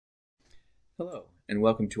Hello, and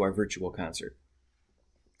welcome to our virtual concert.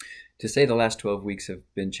 To say the last 12 weeks have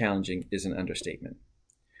been challenging is an understatement.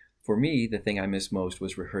 For me, the thing I missed most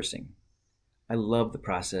was rehearsing. I love the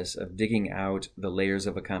process of digging out the layers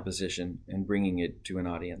of a composition and bringing it to an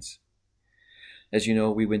audience. As you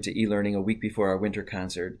know, we went to e-learning a week before our winter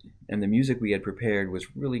concert, and the music we had prepared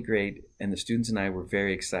was really great, and the students and I were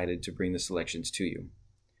very excited to bring the selections to you.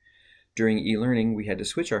 During e-learning, we had to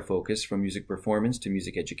switch our focus from music performance to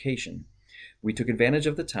music education. We took advantage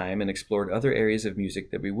of the time and explored other areas of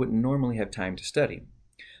music that we wouldn't normally have time to study,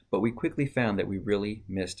 but we quickly found that we really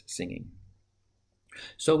missed singing.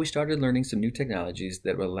 So we started learning some new technologies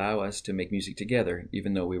that would allow us to make music together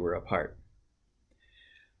even though we were apart.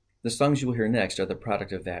 The songs you will hear next are the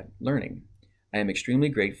product of that learning. I am extremely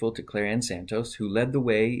grateful to Claire Ann Santos, who led the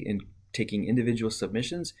way in taking individual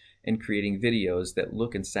submissions and creating videos that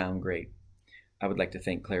look and sound great. I would like to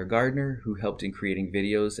thank Claire Gardner, who helped in creating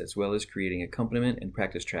videos as well as creating accompaniment and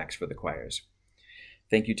practice tracks for the choirs.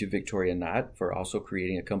 Thank you to Victoria Knott for also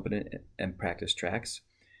creating accompaniment and practice tracks.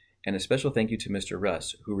 And a special thank you to Mr.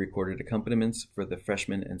 Russ, who recorded accompaniments for the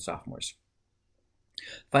freshmen and sophomores.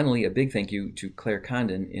 Finally, a big thank you to Claire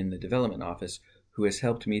Condon in the development office, who has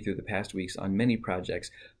helped me through the past weeks on many projects,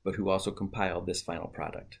 but who also compiled this final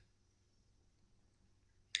product.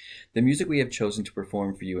 The music we have chosen to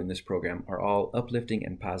perform for you in this program are all uplifting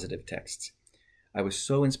and positive texts. I was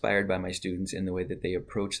so inspired by my students in the way that they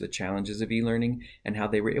approached the challenges of e-learning and how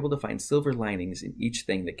they were able to find silver linings in each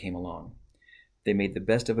thing that came along. They made the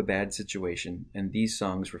best of a bad situation, and these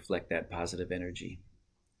songs reflect that positive energy.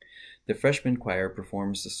 The freshman choir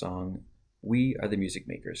performs the song "We Are the Music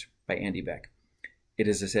Makers" by Andy Beck. It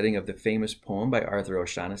is a setting of the famous poem by Arthur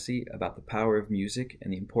O'Shaughnessy about the power of music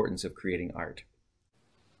and the importance of creating art.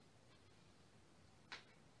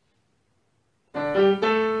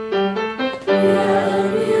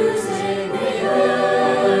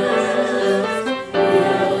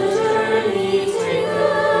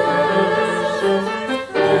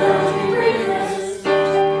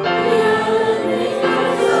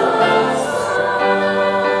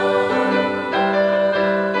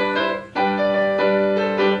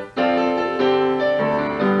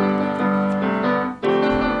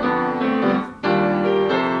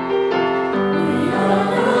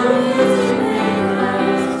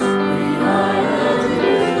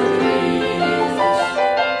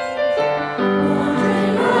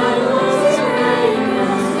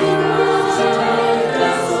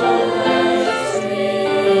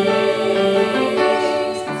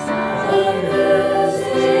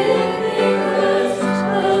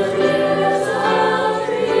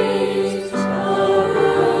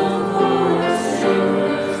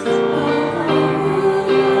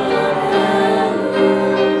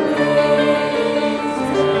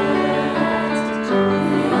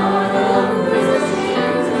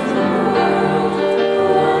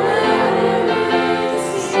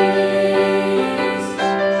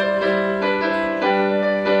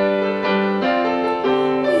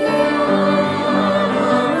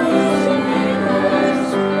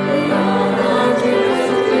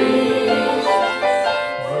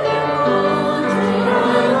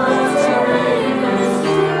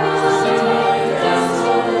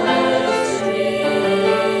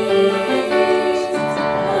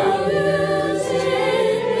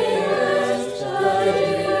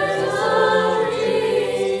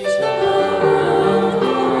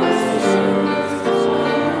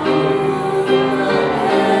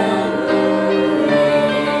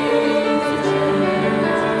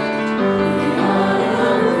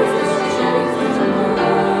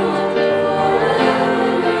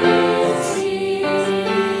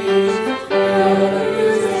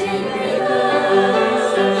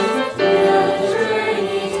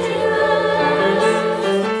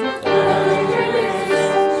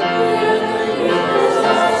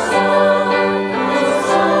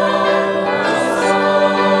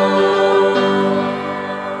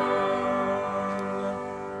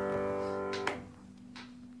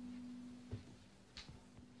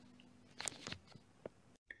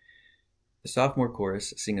 The sophomore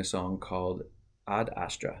chorus sing a song called Ad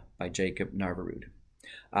Astra by Jacob Narvarud.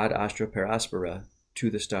 Ad Astra per aspera, to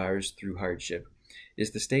the stars through hardship,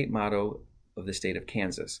 is the state motto of the state of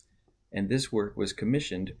Kansas, and this work was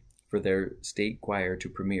commissioned for their state choir to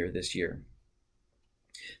premiere this year.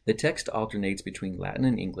 The text alternates between Latin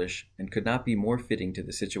and English and could not be more fitting to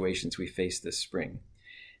the situations we face this spring.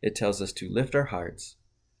 It tells us to lift our hearts,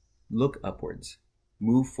 look upwards,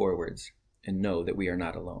 move forwards, and know that we are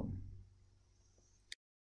not alone.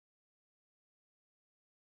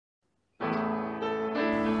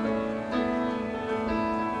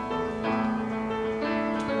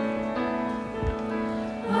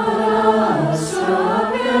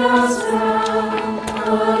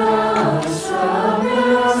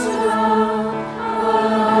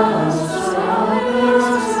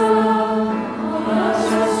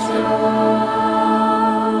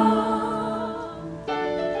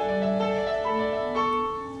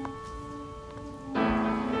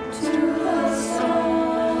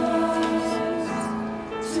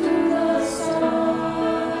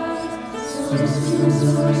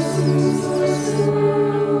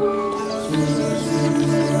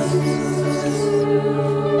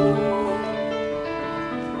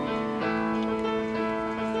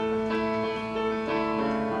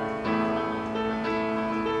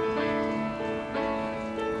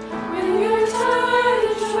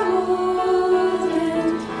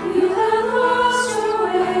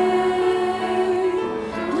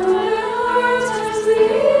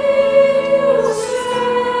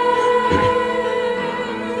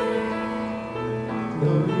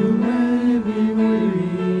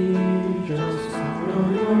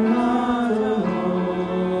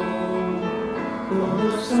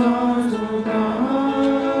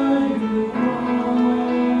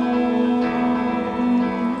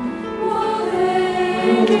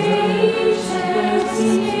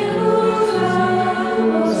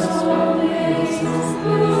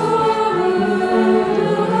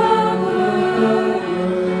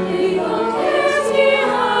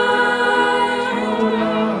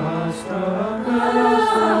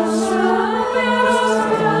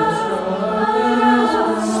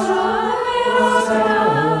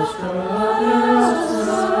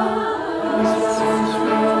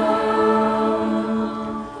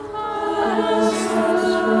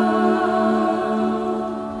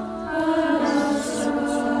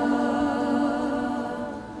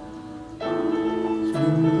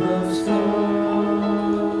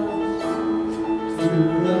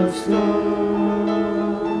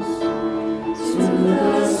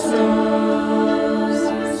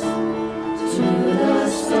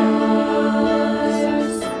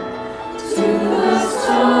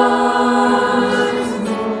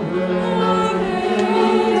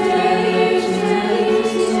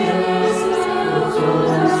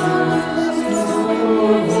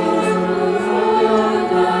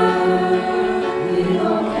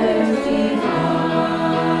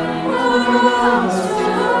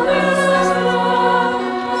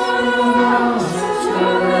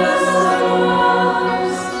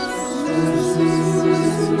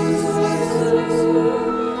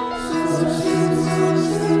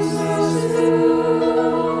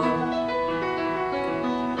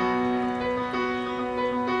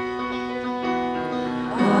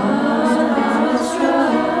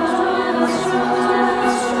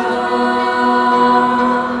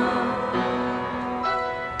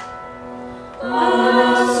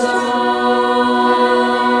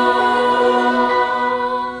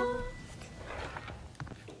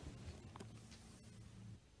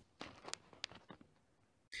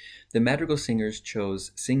 The Madrigal Singers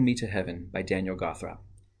chose Sing Me to Heaven by Daniel Gothrop.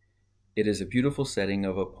 It is a beautiful setting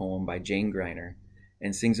of a poem by Jane Greiner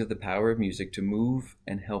and sings of the power of music to move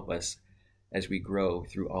and help us as we grow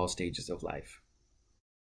through all stages of life.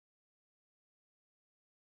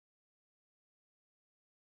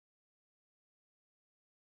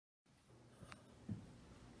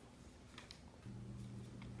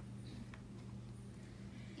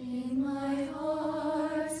 In my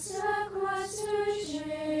heart's sequestered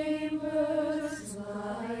chambers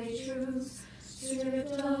lie truths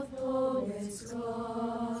stripped of poet's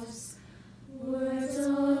gloss. Words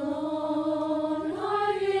alone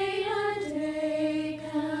are vain and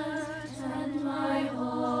vacant, and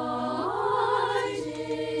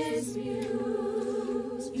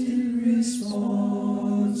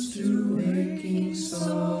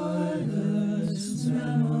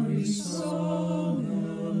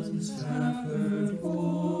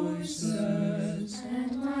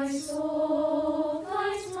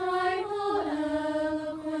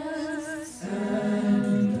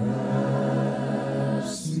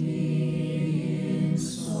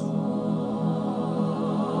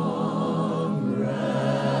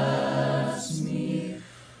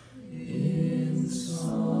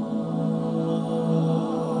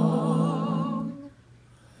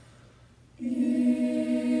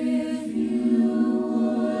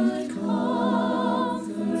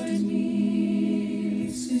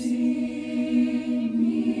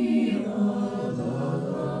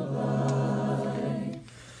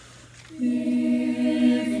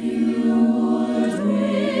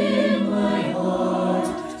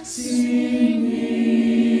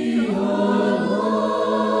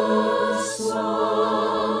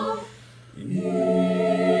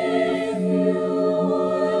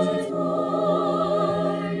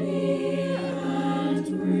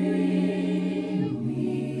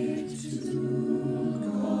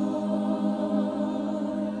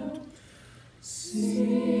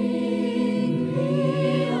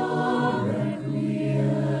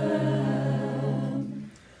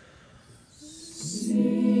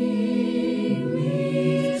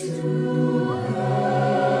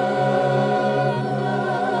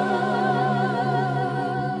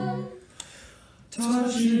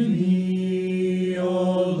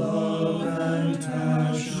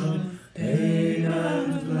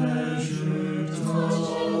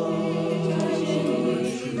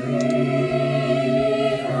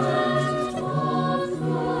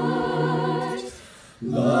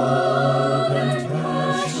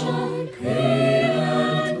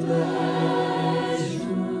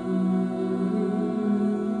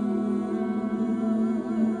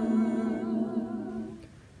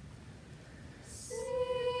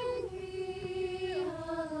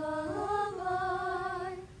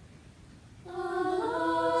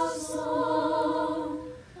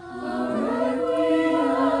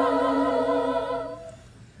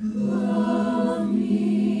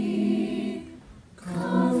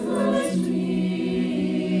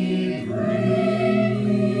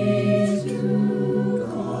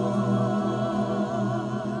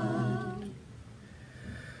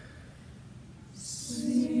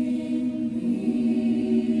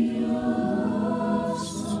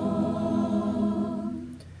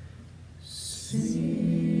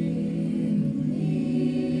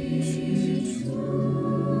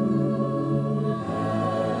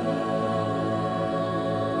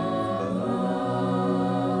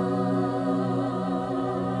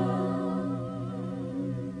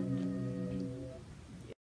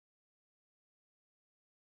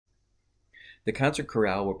The concert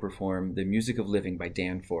chorale will perform The Music of Living by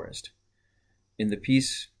Dan Forrest. In the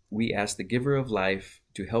piece, we ask the giver of life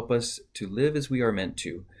to help us to live as we are meant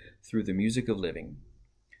to through the music of living.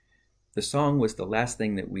 The song was the last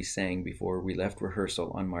thing that we sang before we left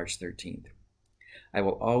rehearsal on March 13th. I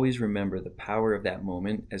will always remember the power of that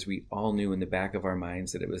moment, as we all knew in the back of our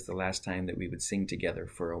minds that it was the last time that we would sing together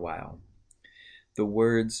for a while. The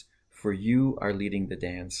words, "For you are leading the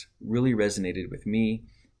dance," really resonated with me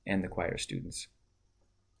and the choir students.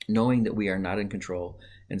 Knowing that we are not in control,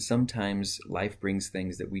 and sometimes life brings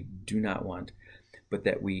things that we do not want, but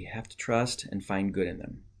that we have to trust and find good in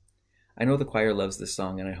them. I know the choir loves this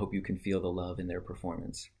song, and I hope you can feel the love in their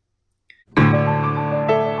performance.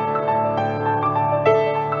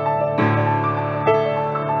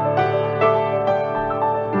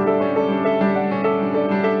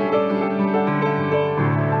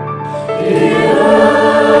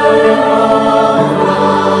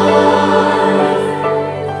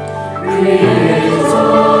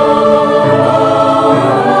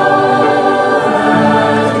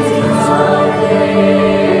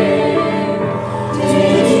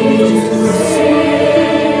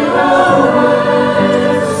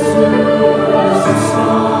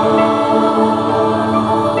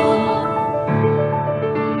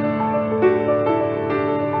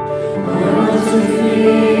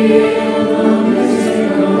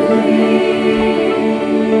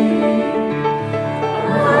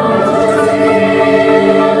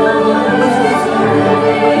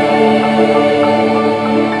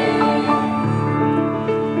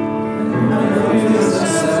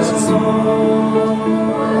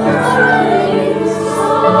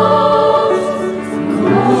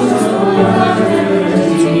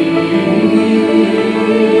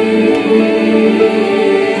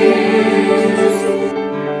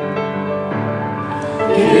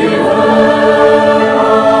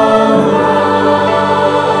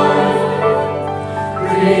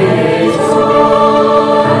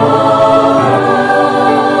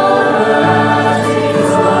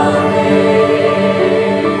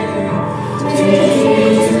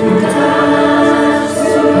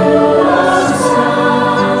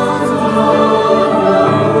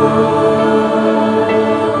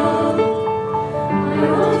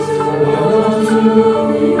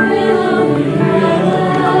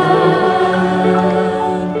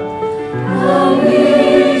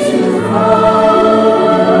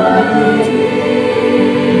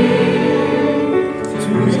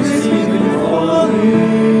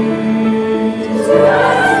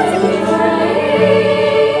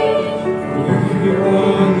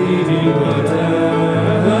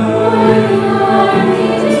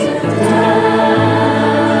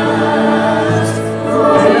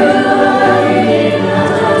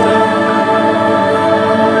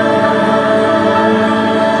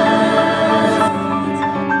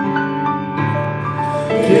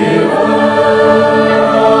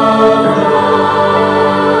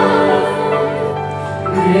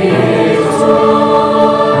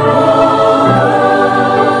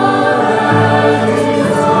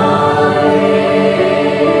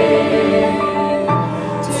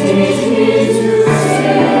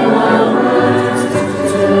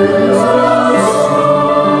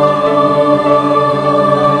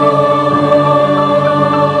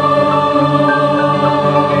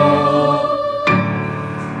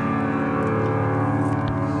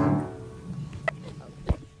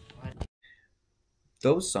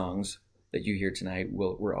 Those songs that you hear tonight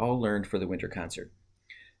were all learned for the winter concert.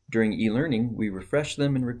 During e-learning, we refreshed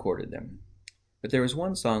them and recorded them. But there was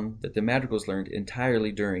one song that the Madrigals learned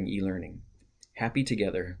entirely during e-learning, "Happy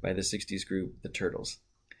Together" by the 60s group The Turtles.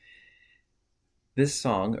 This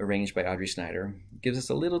song, arranged by Audrey Snyder, gives us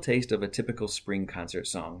a little taste of a typical spring concert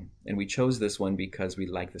song, and we chose this one because we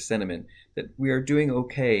like the sentiment that we are doing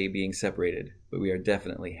okay being separated, but we are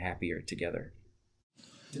definitely happier together.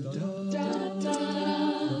 I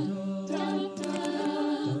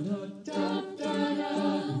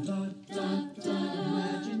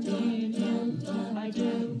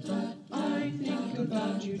think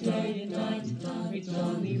about you day and night. It's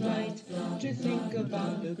only right to think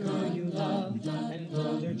about the girl you love and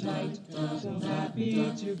hold her tight. So happy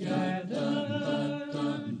together.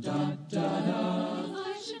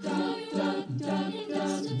 I should call you up and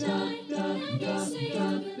dance tonight. And you say you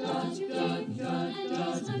got to be, and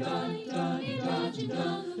dance my body, got you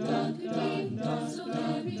got to be. So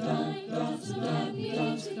happy tonight, so happy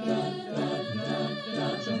together.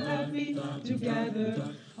 So happy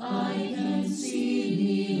together. I can see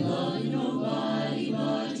me loving nobody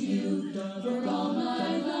but you for all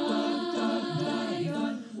my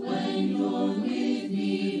life. When you're with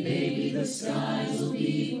me, baby, the skies will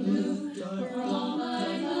be blue. For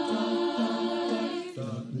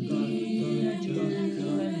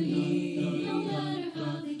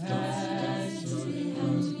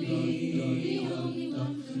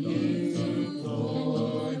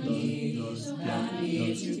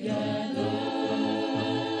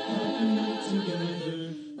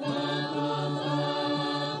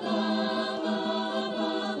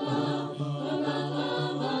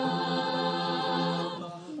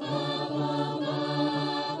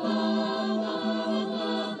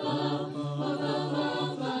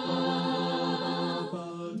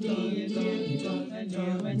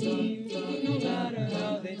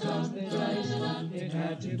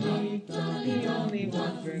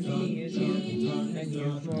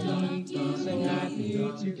you for me, so happy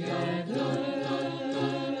together.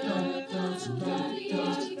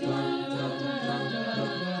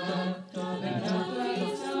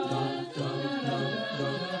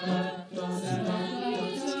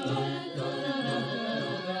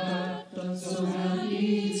 So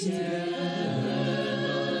happy together.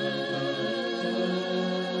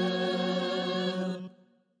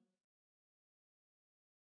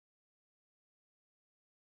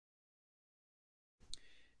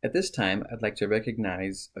 At this time, I'd like to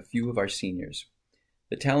recognize a few of our seniors.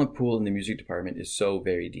 The talent pool in the music department is so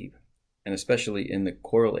very deep, and especially in the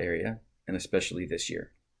choral area, and especially this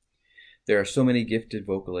year. There are so many gifted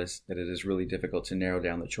vocalists that it is really difficult to narrow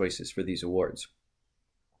down the choices for these awards.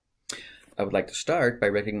 I would like to start by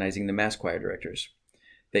recognizing the Mass Choir directors.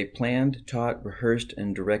 They planned, taught, rehearsed,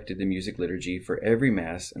 and directed the music liturgy for every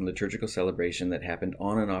Mass and liturgical celebration that happened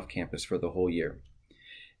on and off campus for the whole year.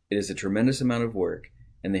 It is a tremendous amount of work,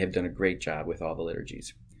 and they have done a great job with all the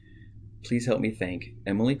liturgies. Please help me thank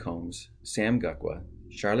Emily Combs, Sam Gukwa,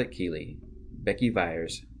 Charlotte Keeley, Becky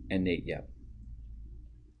Vyers, and Nate Yep.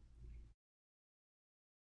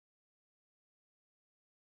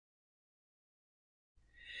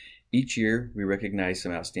 Each year, we recognize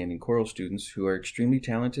some outstanding choral students who are extremely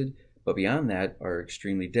talented, but beyond that are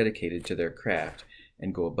extremely dedicated to their craft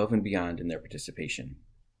and go above and beyond in their participation.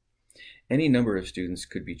 Any number of students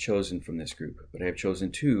could be chosen from this group, but I have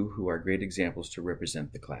chosen two who are great examples to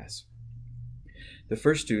represent the class. The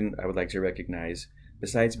first student I would like to recognize,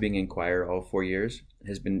 besides being in choir all 4 years,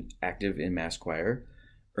 has been active in Mass Choir,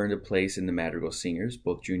 earned a place in the Madrigal Singers,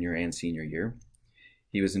 both junior and senior year.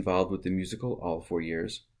 He was involved with the musical all 4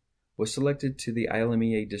 years, was selected to the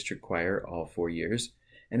ILMEA District Choir all 4 years,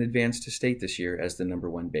 and advanced to state this year as the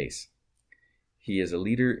 #1 bass. He is a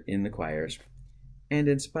leader in the choirs, and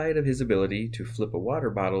in spite of his ability to flip a water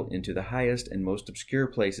bottle into the highest and most obscure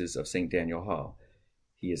places of St. Daniel Hall,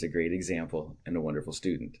 he is a great example and a wonderful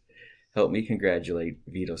student. Help me congratulate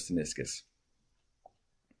Vito Staniskas.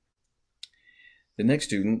 The next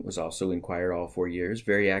student was also in choir all 4 years,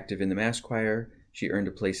 very active in the Mass Choir. She earned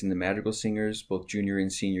a place in the Madrigal Singers, both junior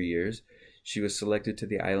and senior years. She was selected to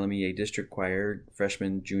the ILMEA District Choir,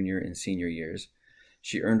 freshman, junior, and senior years.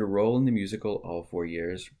 She earned a role in the musical all 4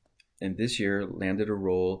 years, and this year landed a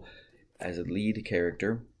role as a lead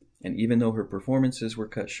character, and even though her performances were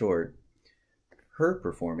cut short, her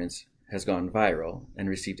performance has gone viral and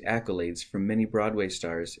received accolades from many Broadway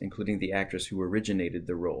stars, including the actress who originated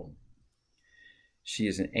the role. She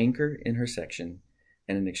is an anchor in her section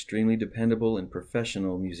and an extremely dependable and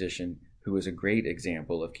professional musician who is a great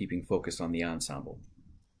example of keeping focus on the ensemble.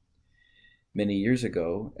 Many years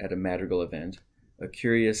ago, at a Madrigal event, a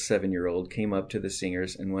curious 7-year-old came up to the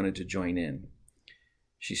singers and wanted to join in.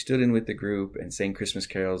 She stood in with the group and sang Christmas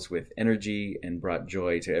carols with energy and brought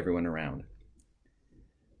joy to everyone around.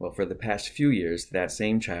 Well, for the past few years, that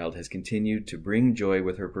same child has continued to bring joy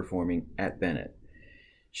with her performing at Bennett.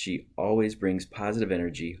 She always brings positive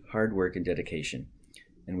energy, hard work, and dedication,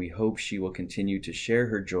 and we hope she will continue to share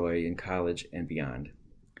her joy in college and beyond.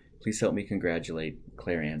 Please help me congratulate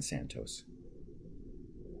Claire Ann Santos.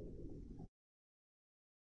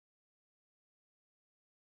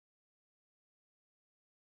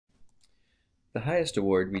 The highest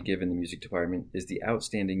award we give in the music department is the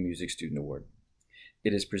Outstanding Music Student Award.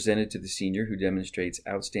 It is presented to the senior who demonstrates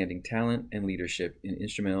outstanding talent and leadership in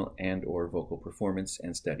instrumental and/or vocal performance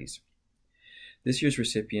and studies. This year's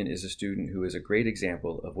recipient is a student who is a great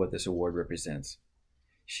example of what this award represents.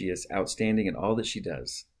 She is outstanding in all that she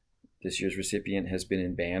does. This year's recipient has been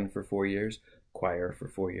in band for 4 years, choir for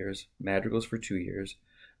 4 years, madrigals for 2 years,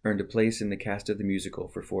 earned a place in the cast of the musical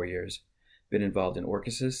for 4 years, been involved in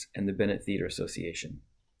Orchesis and the Bennett Theater Association,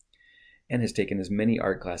 and has taken as many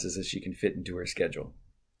art classes as she can fit into her schedule.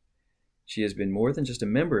 She has been more than just a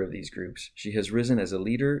member of these groups. She has risen as a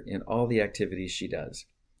leader in all the activities she does.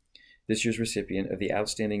 This year's recipient of the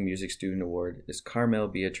Outstanding Music Student Award is Carmel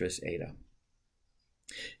Beatrice Ada.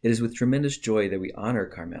 It is with tremendous joy that we honor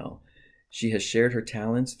Carmel. She has shared her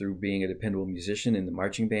talents through being a dependable musician in the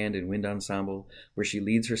marching band and wind ensemble, where she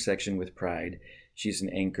leads her section with pride. She's an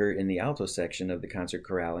anchor in the alto section of the concert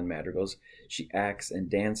chorale and madrigals. She acts and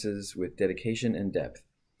dances with dedication and depth,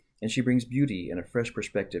 and she brings beauty and a fresh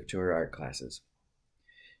perspective to her art classes.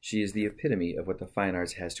 She is the epitome of what the fine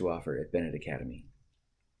arts has to offer at Bennett Academy.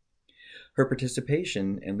 Her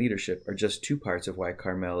participation and leadership are just 2 parts of why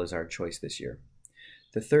Carmel is our choice this year.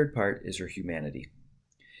 The third part is her humanity.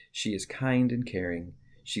 She is kind and caring.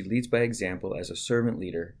 She leads by example as a servant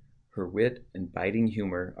leader. Her wit and biting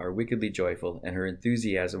humor are wickedly joyful, and her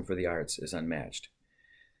enthusiasm for the arts is unmatched.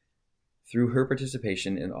 Through her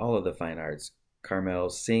participation in all of the fine arts, Carmel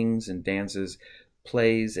sings and dances,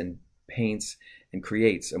 plays and paints, and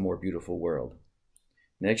creates a more beautiful world.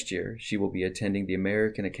 Next year, she will be attending the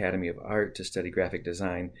American Academy of Art to study graphic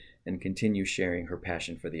design and continue sharing her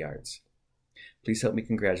passion for the arts. Please help me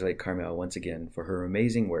congratulate Carmel once again for her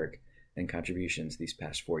amazing work and contributions these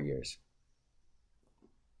past 4 years.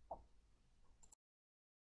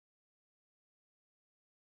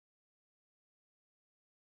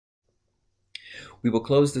 We will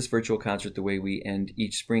close this virtual concert the way we end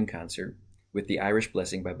each spring concert, with the Irish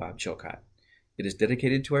Blessing by Bob Chilcott. It is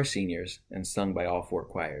dedicated to our seniors and sung by all 4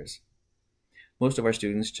 choirs. Most of our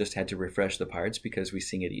students just had to refresh the parts because we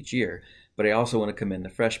sing it each year, but I also want to commend the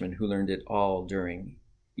freshmen who learned it all during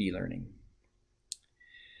e-learning.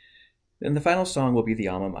 Then the final song will be the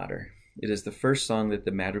Alma Mater. It is the first song that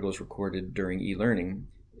the Madrigals recorded during e-learning,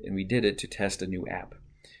 and we did it to test a new app.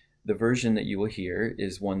 The version that you will hear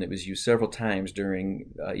is one that was used several times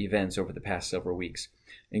during events over the past several weeks,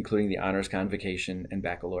 including the Honors Convocation and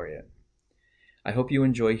Baccalaureate. I hope you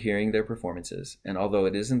enjoy hearing their performances, and although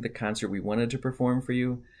it isn't the concert we wanted to perform for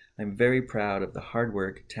you, I'm very proud of the hard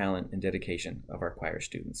work, talent, and dedication of our choir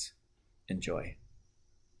students. Enjoy.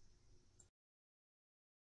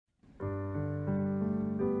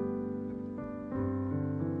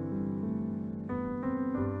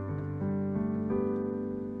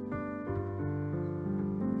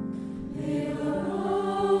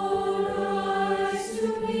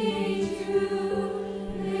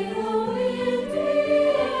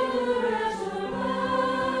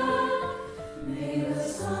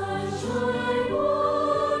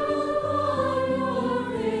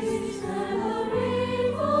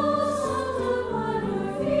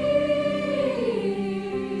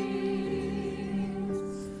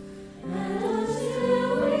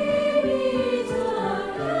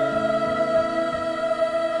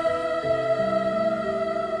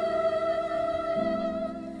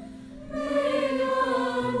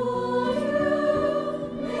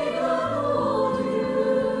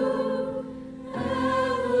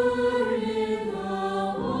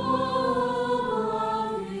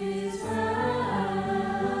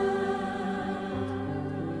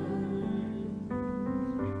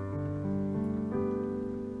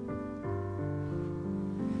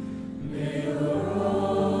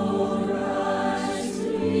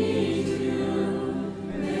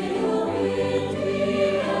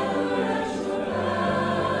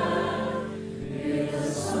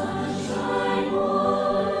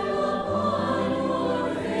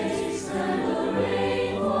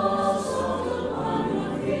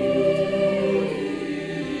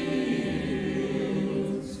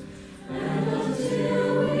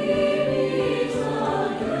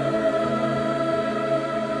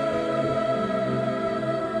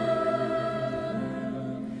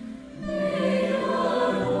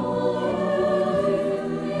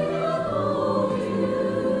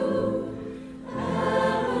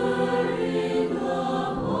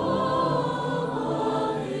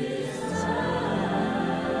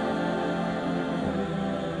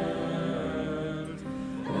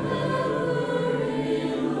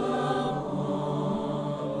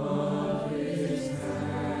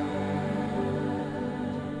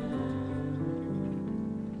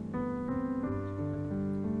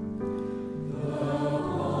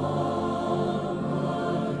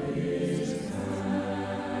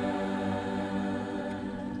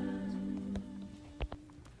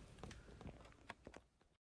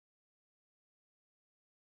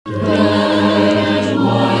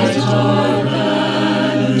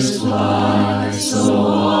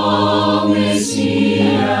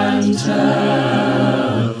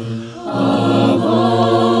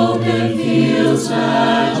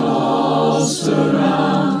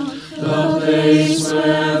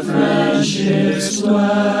 Friendships dwell,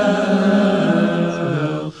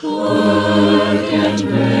 work and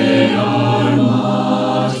pray.